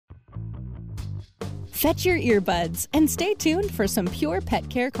Fetch your earbuds and stay tuned for some pure pet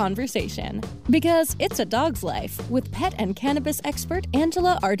care conversation. Because it's a dog's life with pet and cannabis expert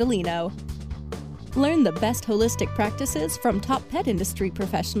Angela Ardolino. Learn the best holistic practices from top pet industry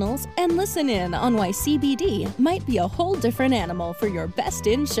professionals and listen in on why CBD might be a whole different animal for your best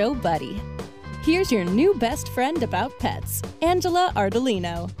in show buddy. Here's your new best friend about pets, Angela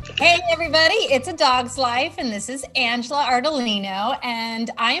Ardolino. Hey everybody, it's A Dog's Life, and this is Angela Ardolino, and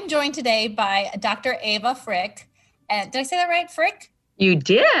I am joined today by Dr. Ava Frick. Did I say that right, Frick? You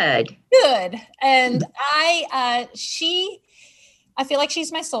did. Good. And I feel like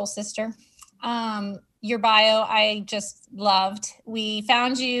she's my soul sister. Your bio, I just loved. We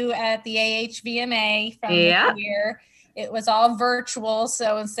found you at the AHVMA from the year. It was all virtual.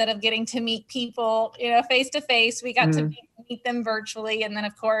 So instead of getting to meet people, face to face, we got to meet them virtually. And then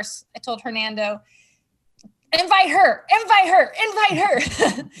of course I told Hernando, invite her.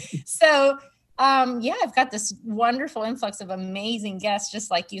 So, I've got this wonderful influx of amazing guests just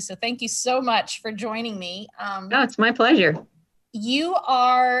like you. So thank you so much for joining me. No, it's my pleasure. You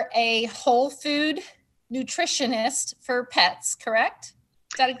are a whole food nutritionist for pets, correct?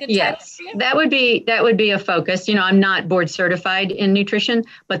 Is that a good title for you? That would be a focus. I'm not board certified in nutrition,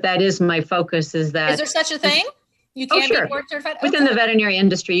 but that is my focus. Is there such a thing? You can be board certified? Within the veterinary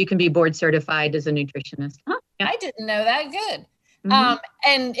industry, you can be board certified as a nutritionist. Huh? Yeah. I didn't know that. Good. Mm-hmm.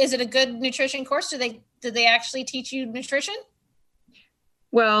 And is it a good nutrition course? Do they actually teach you nutrition?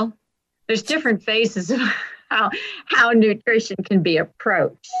 Well, there's different phases of how nutrition can be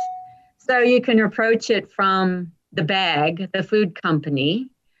approached. So you can approach it from the bag, the food company,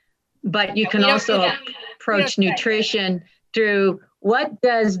 but you can also approach nutrition through what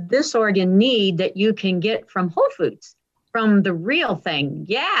does this organ need that you can get from whole foods, from the real thing.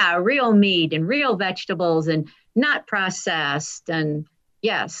 Yeah, real meat and real vegetables and not processed, and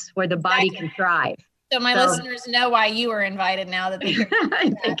yes, where the body can thrive. So my listeners know why you were invited now that they hear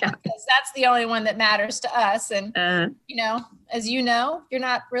because that's the only one that matters to us. And, as you know, you're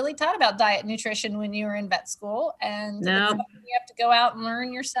not really taught about diet and nutrition when you were in vet school. And you have to go out and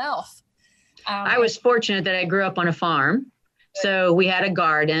learn yourself. I was fortunate that I grew up on a farm. So we had a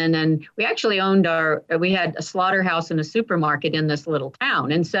garden, and we actually we had a slaughterhouse and a supermarket in this little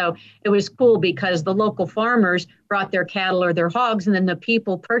town. And so it was cool because the local farmers brought their cattle or their hogs, and then the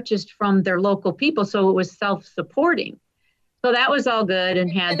people purchased from their local people. So it was self-supporting. So that was all good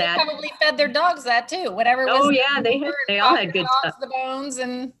and had that. They probably fed their dogs that too, whatever. They all had good stuff. The bones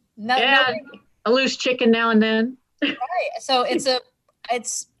and a loose chicken now and then. Right. So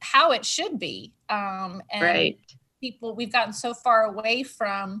it's how it should be. Right. We've gotten so far away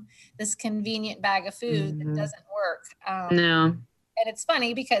from this convenient bag of food that doesn't work. No. And it's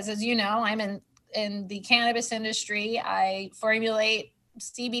funny because, as you know, I'm in the cannabis industry. I formulate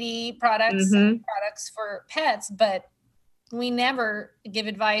CBD products for pets, but we never give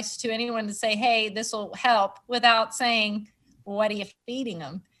advice to anyone to say, hey, this will help, without saying, what are you feeding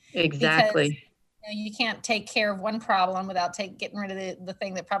them? Exactly. Because, you can't take care of one problem without getting rid of the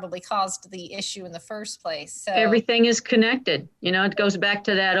thing that probably caused the issue in the first place. So everything is connected. It goes back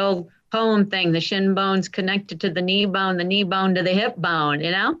to that old poem thing, the shin bone's connected to the knee bone to the hip bone,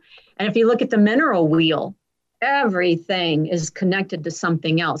 And if you look at the mineral wheel, everything is connected to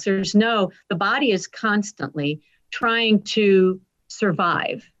something else. The body is constantly trying to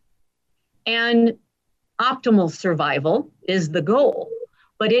survive. And optimal survival is the goal.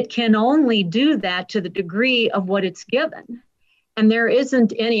 But it can only do that to the degree of what it's given. And there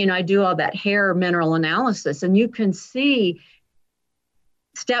isn't any, I do all that hair mineral analysis, and you can see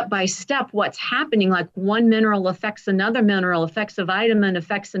step by step what's happening, like one mineral affects another mineral, affects a vitamin,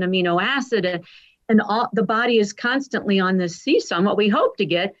 affects an amino acid, and all, the body is constantly on this seesaw. And what we hope to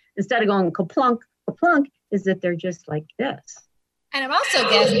get, instead of going kaplunk, kaplunk, is that they're just like this. And I'm also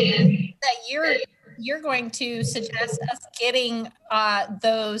guessing that you're going to suggest us getting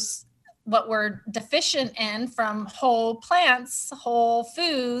those, what we're deficient in, from whole plants, whole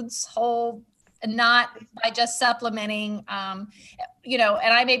foods, and not by just supplementing, and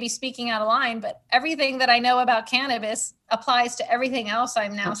I may be speaking out of line, but everything that I know about cannabis applies to everything else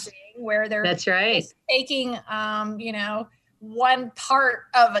I'm now seeing, where they're taking, one part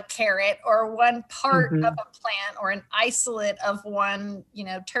of a carrot or one part of a plant or an isolate of one,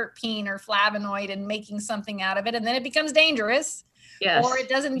 terpene or flavonoid, and making something out of it. And then it becomes dangerous. Yes. Or it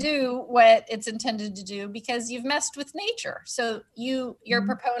doesn't do what it's intended to do because you've messed with nature. So you're a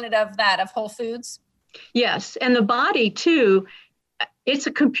proponent of that, of whole foods? Yes. And the body too, it's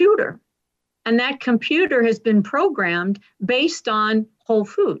a computer. And that computer has been programmed based on whole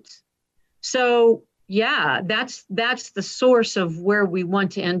foods. So yeah, that's the source of where we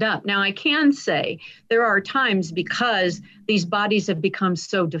want to end up. Now, I can say there are times, because these bodies have become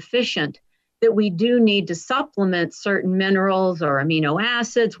so deficient, that we do need to supplement certain minerals or amino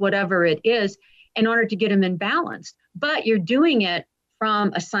acids, whatever it is, in order to get them in balance. But you're doing it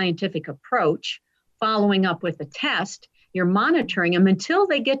from a scientific approach, following up with a test. You're monitoring them until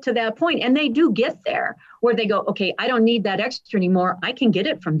they get to that point, and they do get there where they go, okay, I don't need that extra anymore. I can get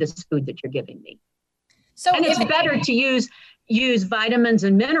it from this food that you're giving me. So and it's better to use vitamins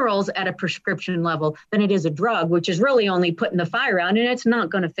and minerals at a prescription level than it is a drug, which is really only putting the fire out, and it's not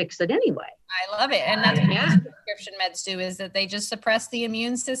going to fix it anyway. I love it. And that's what most prescription meds do, is that they just suppress the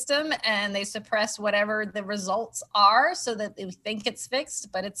immune system and they suppress whatever the results are so that they think it's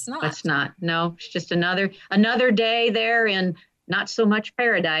fixed, but it's not. It's not. No, it's just another day there in not so much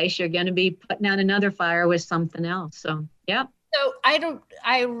paradise. You're going to be putting out another fire with something else. So, yeah. So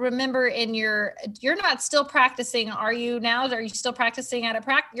I remember you're not still practicing, are you now? Are you still practicing at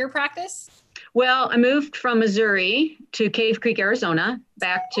your practice? Well, I moved from Missouri to Cave Creek, Arizona,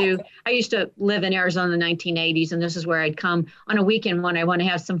 I used to live in Arizona in the 1980s, and this is where I'd come on a weekend when I want to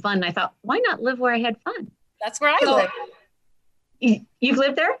have some fun. And I thought, why not live where I had fun? That's where I live. You've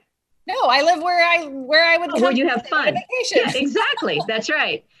lived there? No, I live where I would come. Where you have fun. Vacation. Yeah, exactly. That's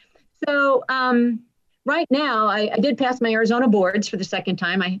right. So, right now, I did pass my Arizona boards for the second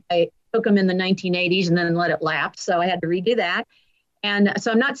time. I took them in the 1980s and then let it lapse. So I had to redo that. And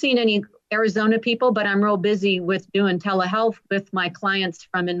so I'm not seeing any Arizona people, but I'm real busy with doing telehealth with my clients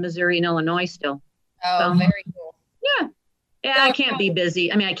from in Missouri and Illinois still. Oh, so, very cool. Yeah. Yeah, so, I can't be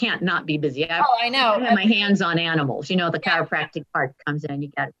busy. I mean, I can't not be busy. I know. I have my hands on animals. The chiropractic part comes in. You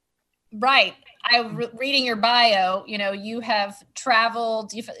got it. Right. Reading your bio, you have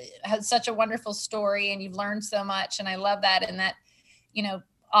traveled, you've had such a wonderful story, and you've learned so much. And I love that. And that,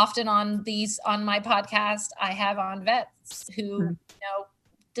 often on my podcast, I have on vets who,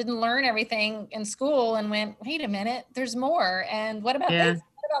 didn't learn everything in school and went, wait a minute, there's more. And what about this?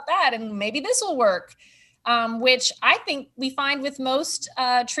 What about that? And maybe this will work. Which I think we find with most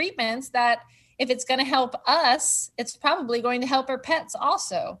treatments, that if it's going to help us, it's probably going to help our pets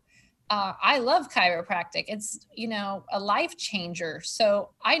also. I love chiropractic. It's, a life changer.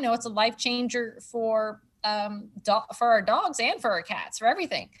 So I know it's a life changer for our dogs and for our cats, for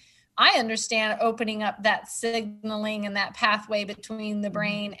everything. I understand opening up that signaling and that pathway between the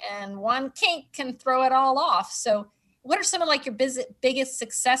brain, and one kink can throw it all off. So what are some of your biggest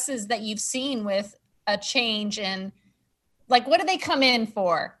successes that you've seen with a change in, what do they come in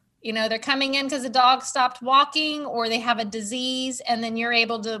for? They're coming in because the dog stopped walking, or they have a disease, and then you're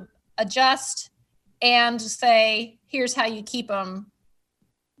able to adjust and say, here's how you keep them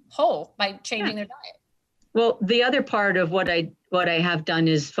whole by changing their diet. Well, the other part of what I have done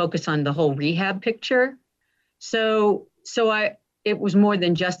is focus on the whole rehab picture. So it was more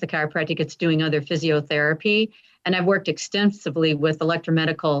than just the chiropractic, it's doing other physiotherapy. And I've worked extensively with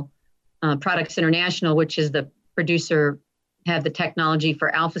Electromedical Products International, which is the producer, have the technology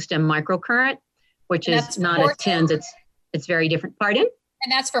for alpha stem microcurrent, which is not a TENS. It's very different. Pardon?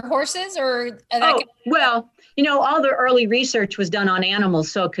 And that's for horses, or? Well, all the early research was done on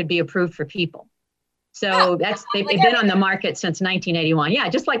animals, so it could be approved for people. So they've been on the market since 1981. Yeah,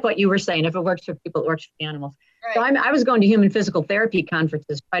 just like what you were saying. If it works for people, it works for the animals. Right. So I was going to human physical therapy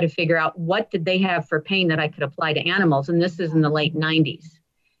conferences, try to figure out what did they have for pain that I could apply to animals. And this is in the late 90s.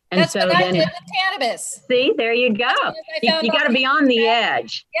 And that's what I did with cannabis. See, there you go. You got to be on the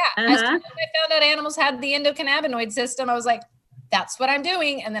edge. Yeah. As soon as I found out animals had the endocannabinoid system, I was like, that's what I'm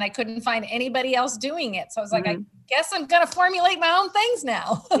doing. And then I couldn't find anybody else doing it. So I was like, I guess I'm going to formulate my own things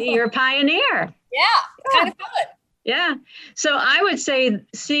now. See, you're a pioneer. Yeah, kind of fun. Yeah. So I would say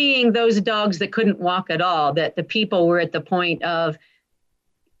seeing those dogs that couldn't walk at all, that the people were at the point of,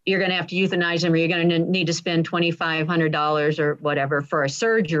 you're going to have to euthanize them, or you're going to need to spend $2,500 or whatever for a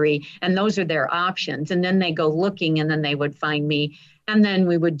surgery. And those are their options. And then they go looking, and then they would find me. And then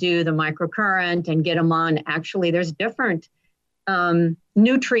we would do the microcurrent and get them on. Actually, there's different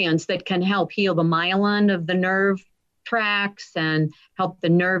nutrients that can help heal the myelin of the nerve tracts and help the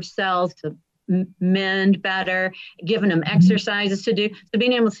nerve cells to mend better, giving them exercises to do. So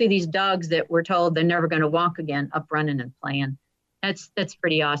being able to see these dogs that we're told they're never going to walk again up running and playing. That's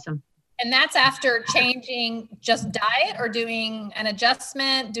pretty awesome. And that's after changing just diet, or doing an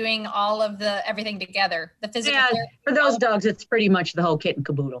adjustment, doing all of everything together, the physical therapy. For those dogs, it's pretty much the whole kit and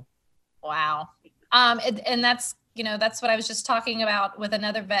caboodle. Wow. And that's, that's what I was just talking about with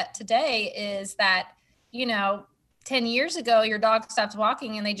another vet today, is that, 10 years ago, your dog stopped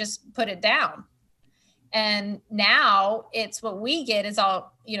walking and they just put it down. And now it's what we get is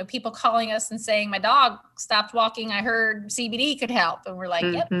all, people calling us and saying, my dog stopped walking. I heard CBD could help. And we're like,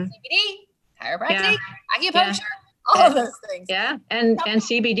 yep, CBD, chiropractic, acupuncture, all of those things. Yeah. And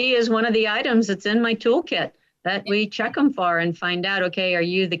CBD is one of the items that's in my toolkit that we check them for and find out, okay, are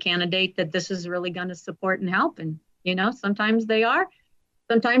you the candidate that this is really going to support and help? And, sometimes they are.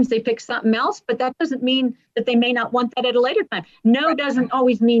 Sometimes they pick something else, but that doesn't mean that they may not want that at a later time. No doesn't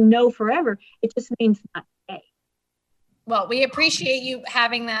always mean no forever. It just means not today. Well, we appreciate you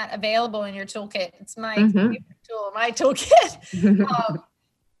having that available in your toolkit. It's my favorite tool in my toolkit.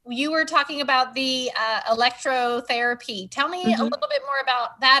 You were talking about the electrotherapy. Tell me a little bit more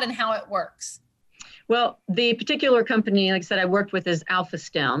about that and how it works. Well, the particular company, like I said, I worked with is Alpha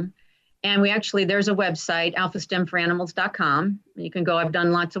Stem. And there's a website, alphastemforanimals.com. You can go, I've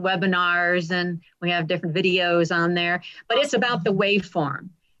done lots of webinars and we have different videos on there, but it's about the waveform.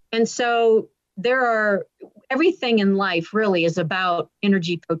 And so everything in life really is about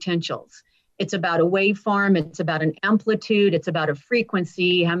energy potentials. It's about a waveform, it's about an amplitude, it's about a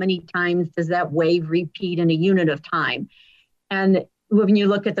frequency. How many times does that wave repeat in a unit of time? And when you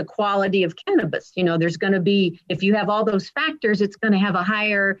look at the quality of cannabis, there's going to be, if you have all those factors, it's going to have a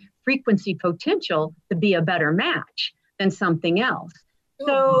higher frequency potential to be a better match than something else.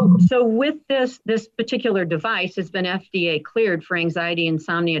 So with this particular device has been FDA cleared for anxiety,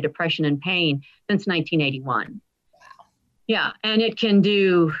 insomnia, depression, and pain since 1981. Wow. Yeah. And it can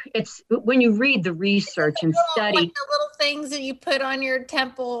when you read the research and study. Like the little things that you put on your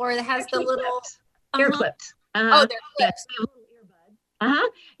temple, or it has the little. Ear clips. Oh, they're clips.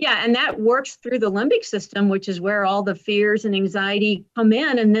 Yeah. And that works through the limbic system, which is where all the fears and anxiety come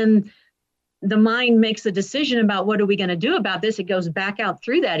in. And then the mind makes a decision about what are we going to do about this. It goes back out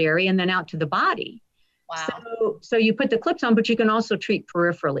through that area and then out to the body. Wow. So you put the clips on, but you can also treat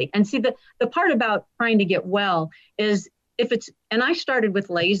peripherally. And see, the part about trying to get well is and I started with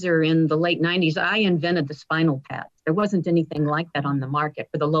laser in the late 90s. I invented the spinal pad. There wasn't anything like that on the market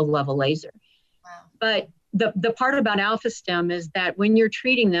for the low level laser. Wow. But the part about Alpha Stem is that when you're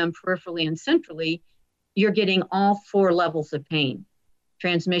treating them peripherally and centrally, you're getting all 4 levels of pain: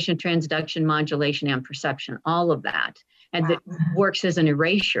 transmission, transduction, modulation, and perception, all of that. And that works as an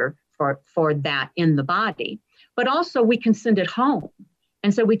erasure for that in the body. But also we can send it home.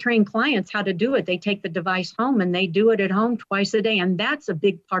 And so we train clients how to do it. They take the device home and they do it at home twice a day. And that's a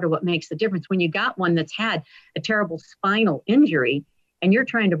big part of what makes the difference. When you got one that's had a terrible spinal injury and you're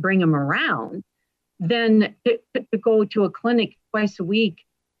trying to bring them around, then to go to a clinic twice a week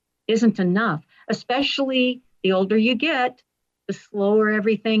isn't enough, especially the older you get, the slower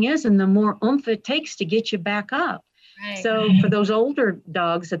everything is and the more oomph it takes to get you back up. Right. So for those older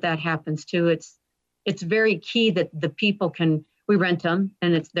dogs that happens to, it's very key that the people we rent them,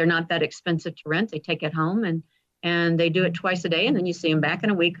 and they're not that expensive to rent. They take it home and they do it twice a day, and then you see them back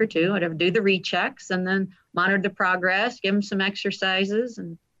in a week or two, whatever, do the rechecks and then monitor the progress, give them some exercises,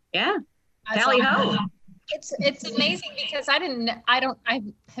 and tally ho. It's amazing because I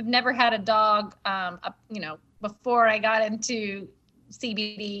have never had a dog, before I got into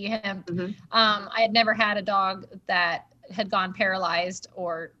CBD hemp. I had never had a dog that had gone paralyzed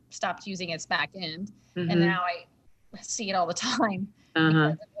or stopped using its back end. And now I see it all the time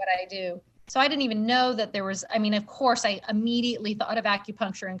because of what I do. So I didn't even know that there was, of course I immediately thought of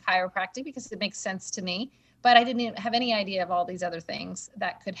acupuncture and chiropractic because it makes sense to me. But I didn't have any idea of all these other things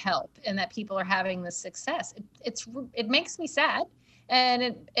that could help and that people are having this success. It makes me sad,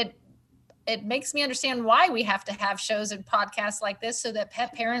 and it makes me understand why we have to have shows and podcasts like this so that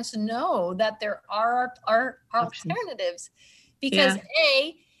pet parents know that there are alternatives. Because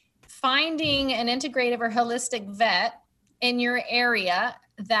finding an integrative or holistic vet in your area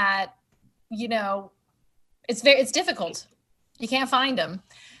that, it's difficult. You can't find them.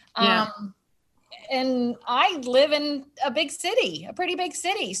 And I live in a pretty big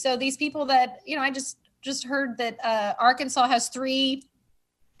city. So these people that, I just heard that Arkansas has 3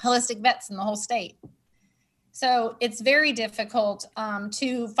 holistic vets in the whole state. So it's very difficult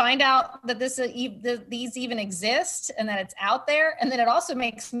to find out that these even exist and that it's out there. And then it also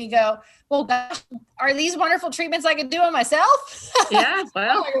makes me go, well, gosh, are these wonderful treatments I could do on myself? Yeah,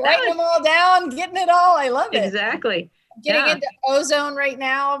 well, I'm writing them all down, getting it all. I love it. Exactly. Getting into ozone right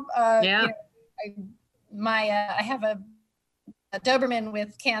now. I have a Doberman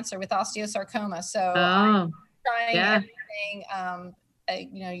with cancer, with osteosarcoma. So I'm trying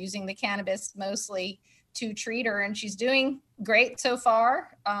everything, using the cannabis mostly to treat her, and she's doing great so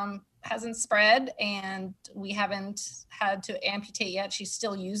far. Hasn't spread, and we haven't had to amputate yet. She's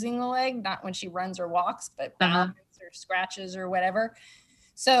still using the leg, not when she runs or walks, but or scratches or whatever.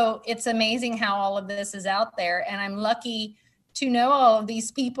 So it's amazing how all of this is out there. And I'm lucky to know all of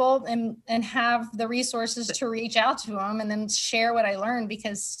these people and have the resources to reach out to them and then share what I learned,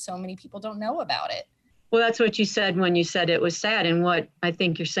 because so many people don't know about it. Well, that's what you said when you said it was sad. And what I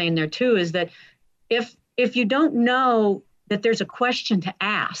think you're saying there too is that if you don't know that there's a question to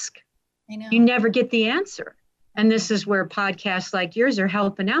ask, you never get the answer. And this is where podcasts like yours are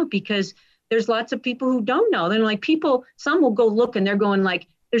helping out, because there's lots of people who don't know. They're like, some will go look and they're going like,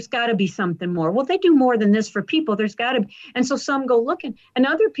 there's got to be something more. Well, they do more than this for people. There's got to be. And so some go looking, and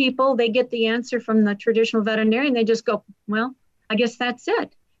other people, they get the answer from the traditional veterinarian. They just go, well, I guess that's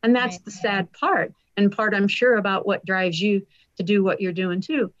it. And that's the sad part, and part I'm sure about what drives you to do what you're doing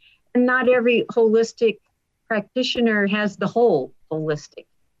too. And not every holistic practitioner has the whole holistic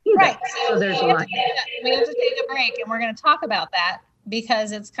either. Right. So there's a lot. We have to take a break, and we're going to talk about that,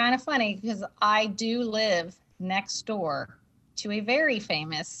 because it's kind of funny, because I do live next door to a very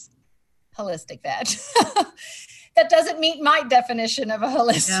famous holistic vet that doesn't meet my definition of a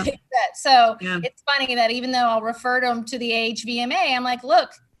holistic vet. So it's funny that even though I'll refer them to the AHVMA, I'm like, look,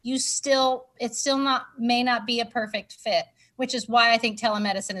 it still may not be a perfect fit, which is why I think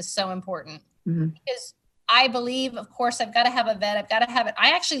telemedicine is so important. Because I believe, of course, I've got to have a vet. I've got to have it.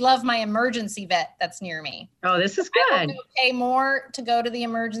 I actually love my emergency vet that's near me. Oh, this is good. I will pay more to go to the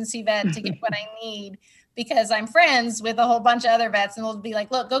emergency vet to get what I need, because I'm friends with a whole bunch of other vets, and they'll be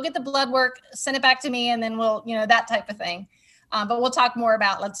like, look, go get the blood work, send it back to me, and then we'll, that type of thing. But we'll talk more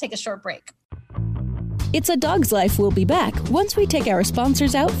about, let's take a short break. It's a Dog's Life will be back once we take our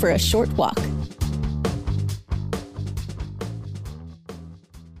sponsors out for a short walk.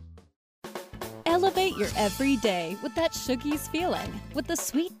 Elevate your everyday with that Shuggies feeling, with the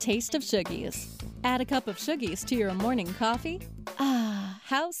sweet taste of Shuggies. Add a cup of Shuggies to your morning coffee. Ah,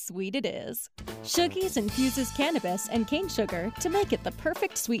 how sweet it is. Shuggies infuses cannabis and cane sugar to make it the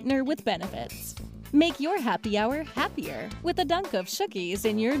perfect sweetener with benefits. Make your happy hour happier with a dunk of Shuggies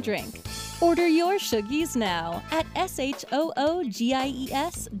in your drink. Order your Shuggies now at shoogies.com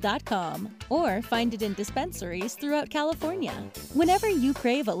or find it in dispensaries throughout California. Whenever you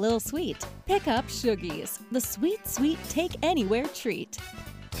crave a little sweet, pick up Shuggies, the sweet, sweet take-anywhere treat.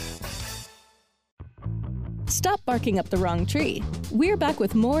 Stop barking up the wrong tree. We're back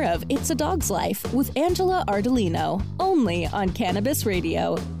with more of It's a Dog's Life with Angela Ardolino, only on Cannabis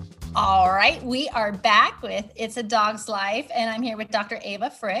Radio. All right, we are back with It's a Dog's Life, and I'm here with Dr. Ava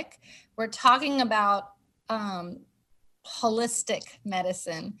Frick. We're talking about holistic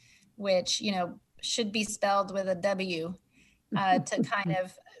medicine, which, should be spelled with a W to kind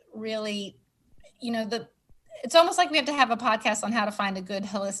of really, it's almost like we have to have a podcast on how to find a good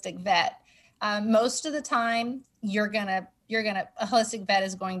holistic vet. Most of the time, a holistic vet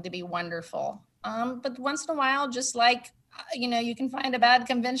is going to be wonderful. But once in a while, just like, you can find a bad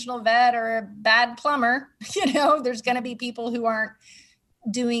conventional vet or a bad plumber, there's going to be people who aren't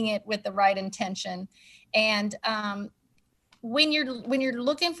doing it with the right intention. And when you're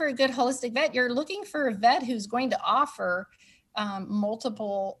looking for a good holistic vet, you're looking for a vet who's going to offer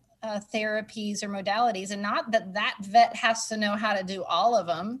multiple therapies or modalities, and not that vet has to know how to do all of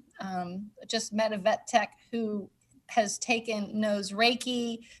them. Just met a vet tech who knows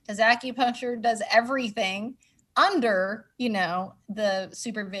Reiki, does acupuncture, does everything under, the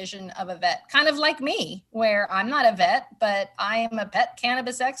supervision of a vet, kind of like me, where I'm not a vet, but I am a pet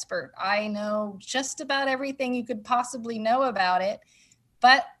cannabis expert. I know just about everything you could possibly know about it,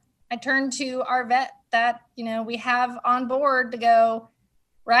 but I turn to our vet that, we have on board to go,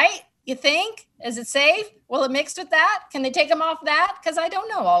 right? You think, is it safe? Will it mix with that? Can they take them off that? Because I don't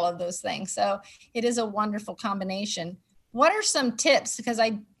know all of those things. So it is a wonderful combination. What are some tips? Because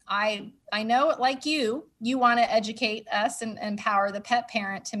I know, like you want to educate us and empower the pet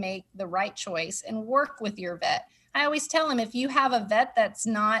parent to make the right choice and work with your vet. I always tell them, if you have a vet that's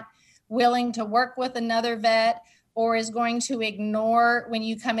not willing to work with another vet, or is going to ignore when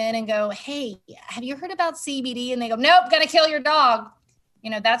you come in and go, hey, have you heard about CBD? And they go, nope, gonna kill your dog.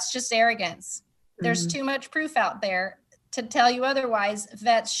 That's just arrogance. There's too much proof out there to tell you otherwise.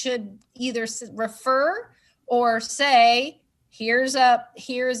 Vets should either refer or say, here's a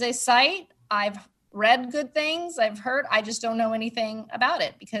site. I've read good things. I've heard, I just don't know anything about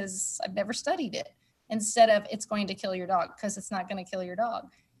it because I've never studied it, instead of it's going to kill your dog, because it's not going to kill your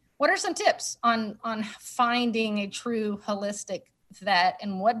dog. What are some tips on finding a true holistic vet,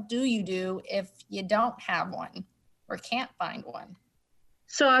 and what do you do if you don't have one or can't find one?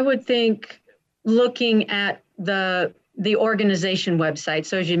 So I would think looking at the organization website.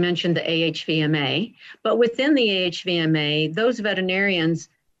 So as you mentioned, the AHVMA, but within the AHVMA, those veterinarians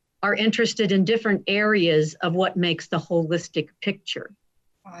are interested in different areas of what makes the holistic picture.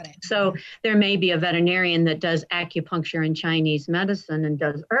 Got it. So there may be a veterinarian that does acupuncture and Chinese medicine and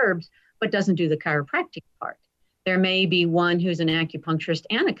does herbs, but doesn't do the chiropractic part. There may be one who's an acupuncturist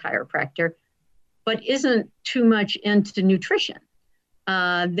and a chiropractor, but isn't too much into nutrition.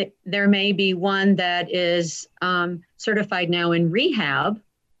 There may be one that is certified now in rehab,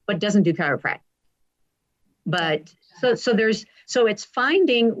 but doesn't do chiropractic. But so it's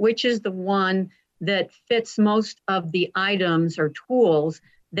finding which is the one that fits most of the items or tools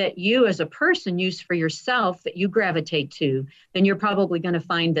that you as a person use for yourself that you gravitate to. Then you're probably going to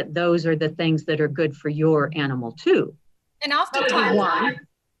find that those are the things that are good for your animal too. And oftentimes,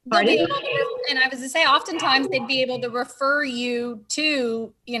 and I was to say, oftentimes they'd be able to refer you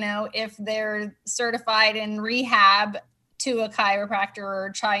to, if they're certified in rehab, to a chiropractor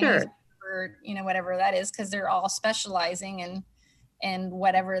or Chinese, or whatever that is, because they're all specializing in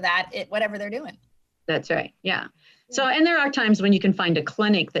whatever they're doing. That's right. Yeah. So, and there are times when you can find a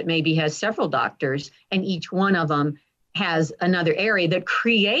clinic that maybe has several doctors, and each one of them has another area that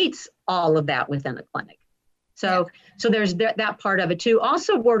creates all of that within the clinic. So there's that part of it too.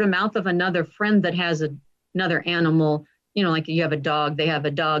 Also, word of mouth of another friend that has another animal, like you have a dog, they have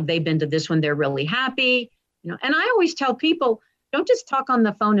a dog, they've been to this one, they're really happy, and I always tell people, don't just talk on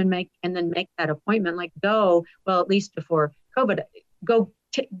the phone and then make that appointment. Like at least before COVID, go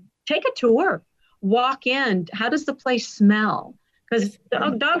take a tour, walk in. How does the place smell? Because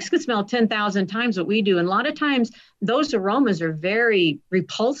dogs can smell 10,000 times what we do. And a lot of times those aromas are very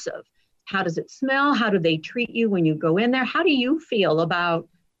repulsive. How does it smell? How do they treat you when you go in there? How do you feel about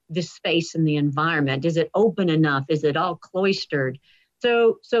this space and the environment? Is it open enough? Is it all cloistered?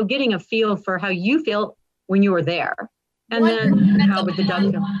 So getting a feel for how you feel when you were there. And then how would the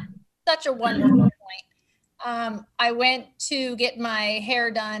dog feel? Such a wonderful point. I went to get my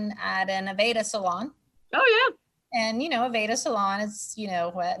hair done at an Aveda salon. Oh, yeah. And, Aveda salon is,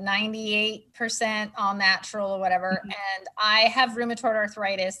 98% all natural or whatever. Mm-hmm. And I have rheumatoid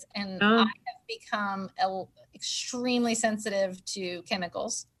arthritis, and I have become extremely sensitive to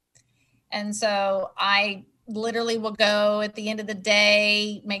chemicals. And so I literally will go at the end of the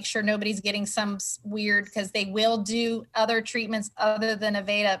day, make sure nobody's getting some weird, because they will do other treatments other than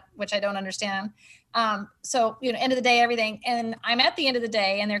Aveda, which I don't understand. So, end of the day, everything. And I'm at the end of the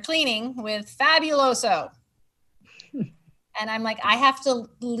day and they're cleaning with Fabuloso. And I'm like, I have to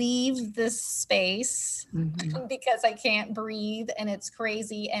leave this space because I can't breathe and it's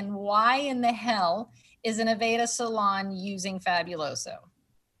crazy. And why in the hell is an Aveda salon using Fabuloso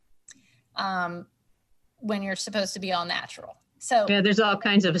when you're supposed to be all natural? So yeah, there's all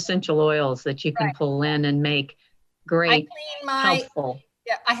kinds of essential oils that you can pull in and make great, helpful.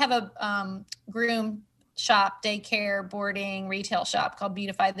 Yeah, I have a groom shop, daycare, boarding, retail shop called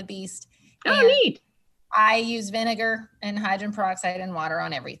Beautify the Beast. Oh, neat. I use vinegar and hydrogen peroxide and water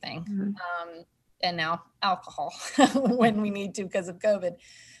on everything. Mm-hmm. And now alcohol when we need to because of COVID.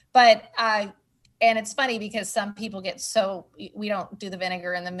 But, and it's funny because some people we don't do the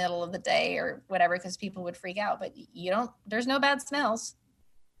vinegar in the middle of the day or whatever, because people would freak out, but there's no bad smells.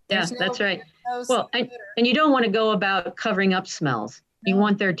 That's right. Well, and you don't want to go about covering up smells. You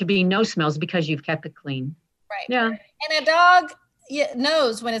want there to be no smells because you've kept it clean. Right. Yeah. And a dog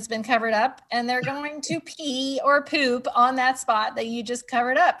knows when it's been covered up, and they're going to pee or poop on that spot that you just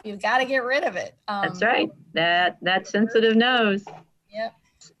covered up. You've got to get rid of it. That's right. That sensitive nose. Yep.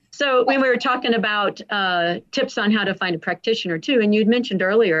 So when we were talking about tips on how to find a practitioner too, and you'd mentioned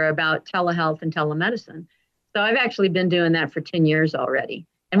earlier about telehealth and telemedicine. So I've actually been doing that for 10 years already.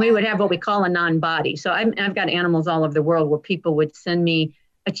 And we would have what we call a non-body. So I've got animals all over the world where people would send me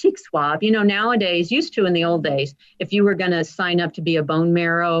a cheek swab. Nowadays, used to in the old days, if you were going to sign up to be a bone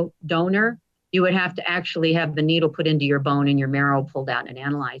marrow donor, you would have to actually have the needle put into your bone and your marrow pulled out and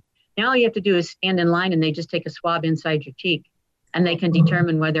analyzed. Now all you have to do is stand in line and they just take a swab inside your cheek and they can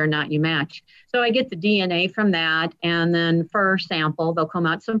determine whether or not you match. So I get the DNA from that, and then fur sample, they'll come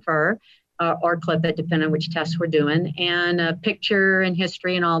out some fur or clip it, depending on which tests we're doing, and a picture and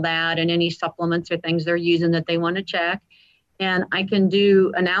history and all that, and any supplements or things they're using that they want to check. And I can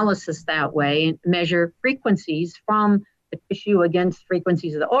do analysis that way and measure frequencies from the tissue against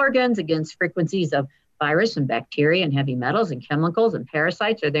frequencies of the organs, against frequencies of virus and bacteria and heavy metals and chemicals and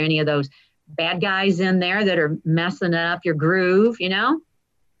parasites. Are there any of those bad guys in there that are messing up your groove, So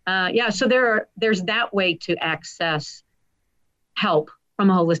there's that way to access help from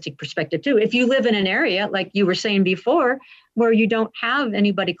a holistic perspective too. If you live in an area, like you were saying before, where you don't have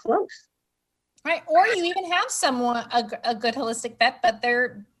anybody close. Right. Or you even have someone, a good holistic vet, but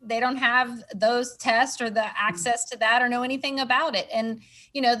they don't have those tests or the access to that or know anything about it. And,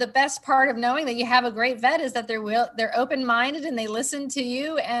 the best part of knowing that you have a great vet is that they're open-minded and they listen to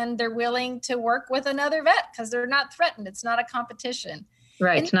you and they're willing to work with another vet because they're not threatened. It's not a competition.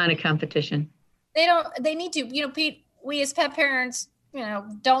 Right. And it's not a competition. they need to, Pete, we as pet parents,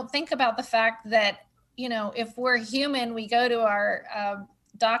 don't think about the fact that, if we're human, we go to our,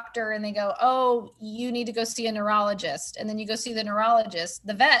 doctor and they go, oh, you need to go see a neurologist. And then you go see the neurologist.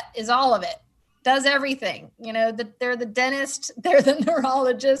 The vet is all of it, does everything. They're the dentist, they're the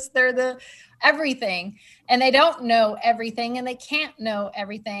neurologist, they're the everything. And they don't know everything and they can't know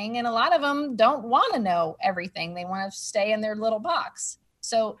everything. And a lot of them don't want to know everything. They want to stay in their little box.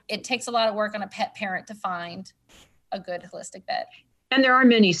 So it takes a lot of work on a pet parent to find a good holistic vet. And there are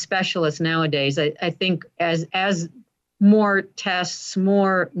many specialists nowadays. I think as more tests,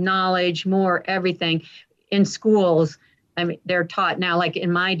 more knowledge, more everything in schools. I mean, they're taught now, like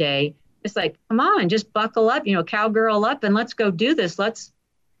in my day, it's like, come on, just buckle up, cowgirl up and let's go do this. Let's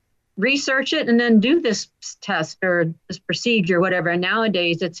research it and then do this test or this procedure, whatever. And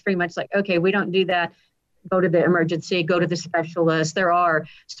nowadays it's pretty much like, okay, we don't do that. Go to the emergency, go to the specialist. There are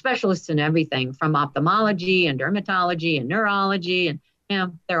specialists in everything from ophthalmology and dermatology and neurology and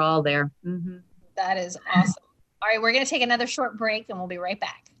they're all there. Mm-hmm. That is awesome. All right, we're going to take another short break and we'll be right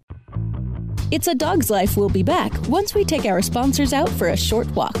back. It's a Dog's Life. We'll be back once we take our sponsors out for a short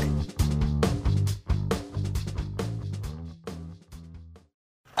walk.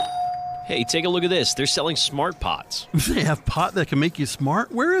 Hey, take a look at this. They're selling smart pots. They have pot that can make you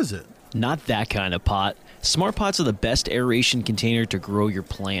smart? Where is it? Not that kind of pot. Smart pots are the best aeration container to grow your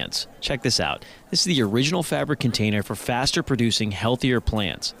plants. Check this out. This is the original fabric container for faster producing, healthier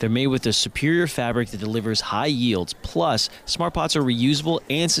plants. They're made with a superior fabric that delivers high yields. Plus, smart pots are reusable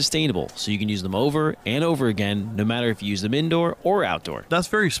and sustainable, so you can use them over and over again, no matter if you use them indoor or outdoor. That's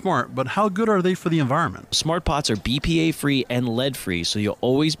very smart, but how good are they for the environment? Smart pots are BPA-free and lead-free, so you'll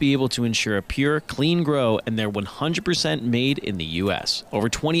always be able to ensure a pure, clean grow, and they're 100% made in the U.S. Over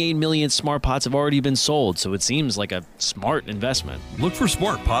 28 million smart pots have already been sold, so it seems like a smart investment. Look for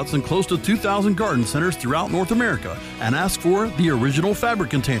smart pots in close to 2,000 garden centers throughout North America and ask for the original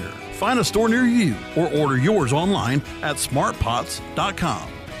fabric container. Find a store near you or order yours online at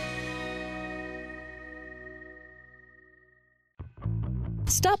smartpots.com.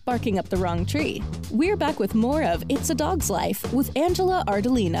 Stop barking up the wrong tree. We're back with more of It's a Dog's Life with Angela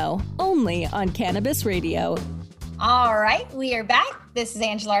Ardolino, only on Cannabis Radio. All right, we are back. This is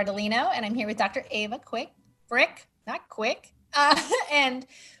Angela Ardolino, and I'm here with Dr. Ava Frick, and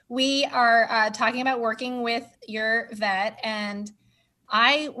we are talking about working with your vet. And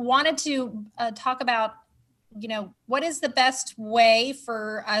I wanted to talk about, what is the best way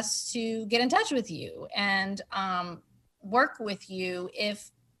for us to get in touch with you and work with you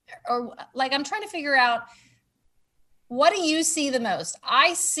I'm trying to figure out, what do you see the most?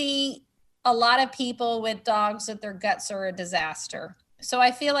 I see a lot of people with dogs that their guts are a disaster. So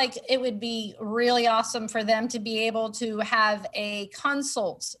I feel like it would be really awesome for them to be able to have a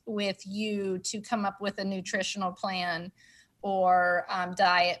consult with you to come up with a nutritional plan or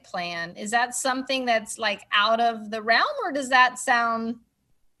diet plan. Is that something that's like out of the realm, or does that sound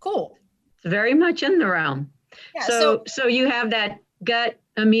cool? It's very much in the realm. Yeah, so you have that gut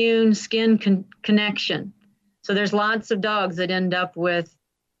immune skin connection. So there's lots of dogs that end up with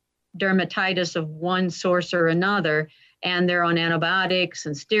dermatitis of one source or another, and they're on antibiotics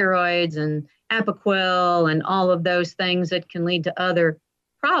and steroids and Apoquil and all of those things that can lead to other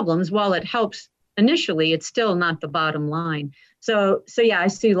problems. While it helps initially, it's still not the bottom line. So yeah, I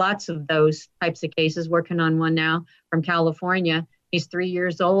see lots of those types of cases. Working on one now from California. He's 3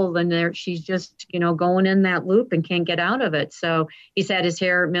 years old and she's just, going in that loop and can't get out of it. So he's had his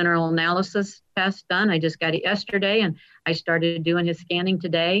hair mineral analysis test done. I just got it yesterday, and I started doing his scanning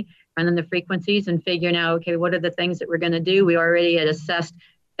today, running the frequencies and figuring out, okay, what are the things that we're going to do? We already had assessed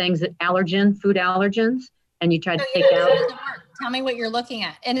things that food allergens, and you try to take out. Tell me what you're looking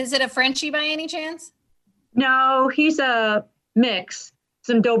at. And is it a Frenchie by any chance? No, he's a mix,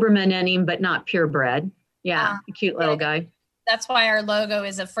 some Doberman in him, but not purebred. Yeah, a cute little guy. That's why our logo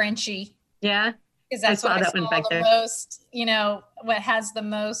is a Frenchie. Yeah. Because that's what I saw the most, what has the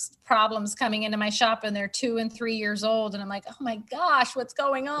most problems coming into my shop, and they're 2 and 3 years old. And I'm like, oh my gosh, what's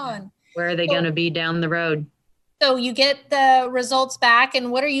going on? Where are they going to be down the road? So you get the results back,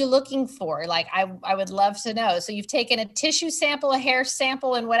 and what are you looking for? Like, I would love to know. So you've taken a tissue sample, a hair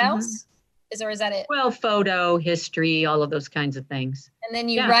sample, and what else? Is that it? Well, photo, history, all of those kinds of things. And then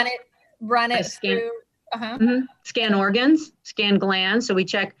you run it through. Scan organs, scan glands. So we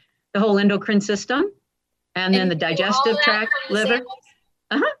check the whole endocrine system, and then the digestive tract, liver.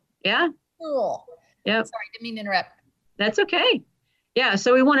 Yeah. Cool. Yep. Sorry, didn't mean to interrupt. That's okay. Yeah.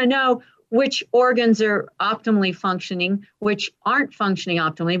 So we want to know which organs are optimally functioning, which aren't functioning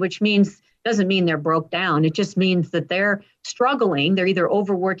optimally, which doesn't mean they're broke down. It just means that they're struggling. They're either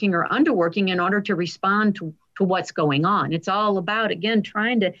overworking or underworking in order to respond to what's going on. It's all about, again,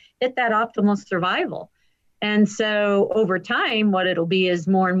 trying to hit that optimal survival. And so over time, what it'll be is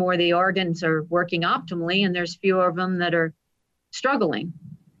more and more the organs are working optimally, and there's fewer of them that are struggling.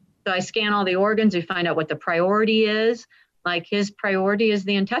 So I scan all the organs, we find out what the priority is. Like his priority is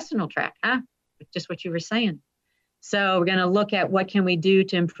the intestinal tract, just what you were saying. So we're going to look at what can we do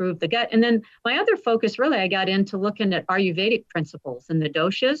to improve the gut. And then my other focus, really, I got into looking at Ayurvedic principles and the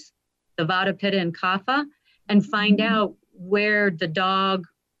doshas, the Vata, Pitta, and Kapha, and find out where the dog,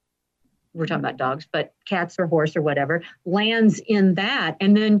 we're talking about dogs, but cats or horse or whatever, lands in that.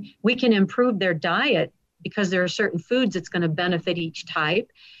 And then we can improve their diet because there are certain foods that's going to benefit each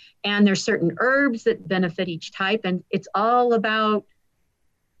type. And there's certain herbs that benefit each type. And it's all about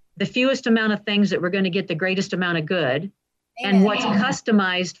the fewest amount of things that we're going to get the greatest amount of good. Amen. And what's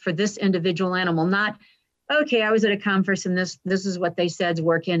customized for this individual animal, not, okay, I was at a conference and this is what they said's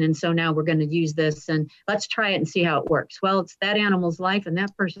working. And so now we're going to use this and let's try it and see how it works. Well, it's that animal's life and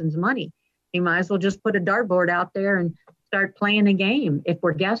that person's money. You might as well just put a dartboard out there and start playing a game if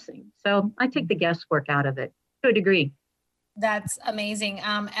we're guessing. So I take the guesswork out of it to a degree. That's amazing.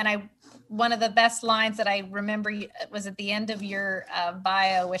 And one of the best lines that I remember was at the end of your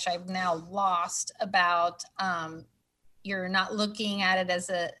bio, which I've now lost, about you're not looking at it as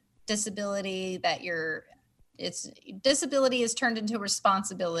a disability, that disability is turned into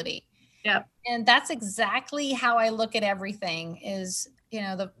responsibility. Yeah. And that's exactly how I look at everything is,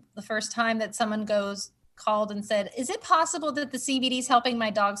 the first time that someone called and said, is it possible that the CBD is helping my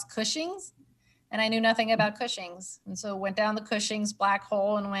dog's Cushing's? And I knew nothing about Cushing's. And so went down the Cushing's black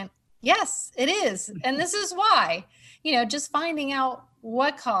hole and went, yes, it is. And this is why, just finding out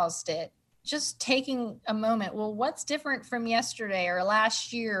what caused it, just taking a moment. Well, what's different from yesterday or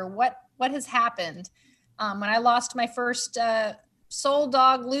last year? What has happened? When I lost my first soul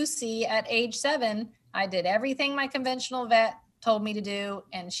dog, Lucy, at age 7, I did everything my conventional vet told me to do.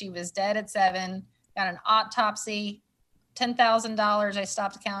 And she was dead at 7, got an autopsy, $10,000. I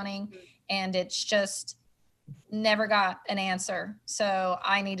stopped counting. And it's just never got an answer. So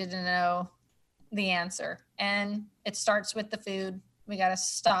I needed to know the answer. And it starts with the food. We got to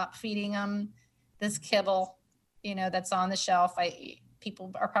stop feeding them this kibble, that's on the shelf.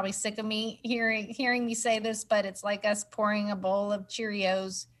 People are probably sick of me hearing me say this, but it's like us pouring a bowl of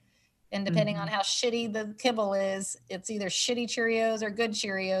Cheerios. And depending on how shitty the kibble is, it's either shitty Cheerios or good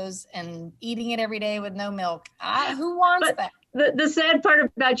Cheerios, and eating it every day with no milk. Who wants that? The sad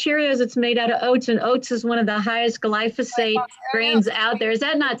part about Cheerios, it's made out of oats, and oats is one of the highest glyphosate grains out there. Is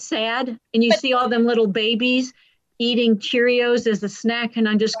that not sad? And you see all them little babies eating Cheerios as a snack, and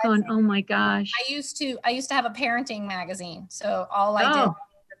I'm just going, oh my gosh. I used to have a parenting magazine, so all I did was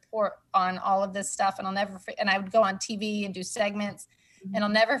report on all of this stuff, and and I would go on TV and do segments, and I'll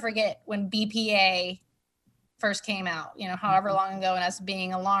never forget when BPA first came out, however long ago, and us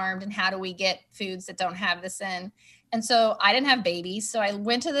being alarmed, and how do we get foods that don't have this in. And so I didn't have babies. So I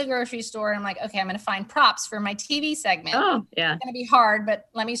went to the grocery store and I'm like, okay, I'm going to find props for my TV segment. Oh, yeah. It's going to be hard, but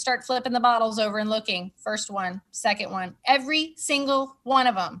let me start flipping the bottles over and looking. First one, second one, every single one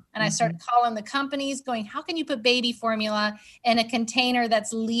of them. And I started calling the companies going, how can you put baby formula in a container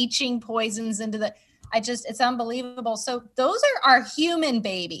that's leaching poisons into it's unbelievable. So those are our human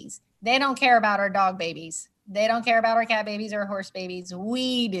babies. They don't care about our dog babies. They don't care about our cat babies or horse babies.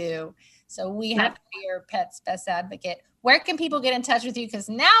 We do. So we have to be your pet's best advocate. Where can people get in touch with you? Because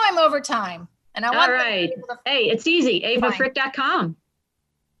now I'm over time. And I want all right. Hey, it's easy. AvaFrick.com.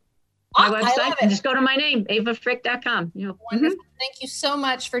 My website. And just go to my name, AvaFrick.com. Wonderful. Thank you so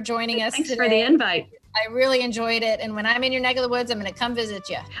much for joining us. Thanks today. for the invite. I really enjoyed it. And when I'm in your neck of the woods, I'm going to come visit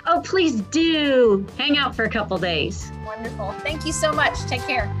you. Oh, please do. Hang out for a couple days. Wonderful. Thank you so much. Take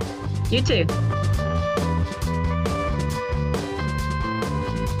care. You too.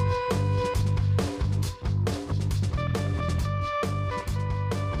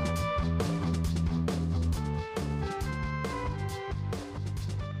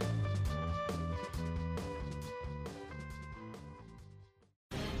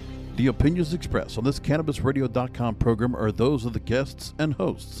 The opinions expressed on this CannabisRadio.com program are those of the guests and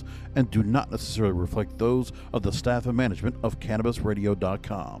hosts and do not necessarily reflect those of the staff and management of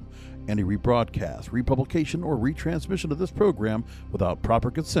CannabisRadio.com. Any rebroadcast, republication, or retransmission of this program without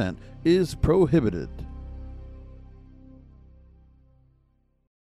proper consent is prohibited.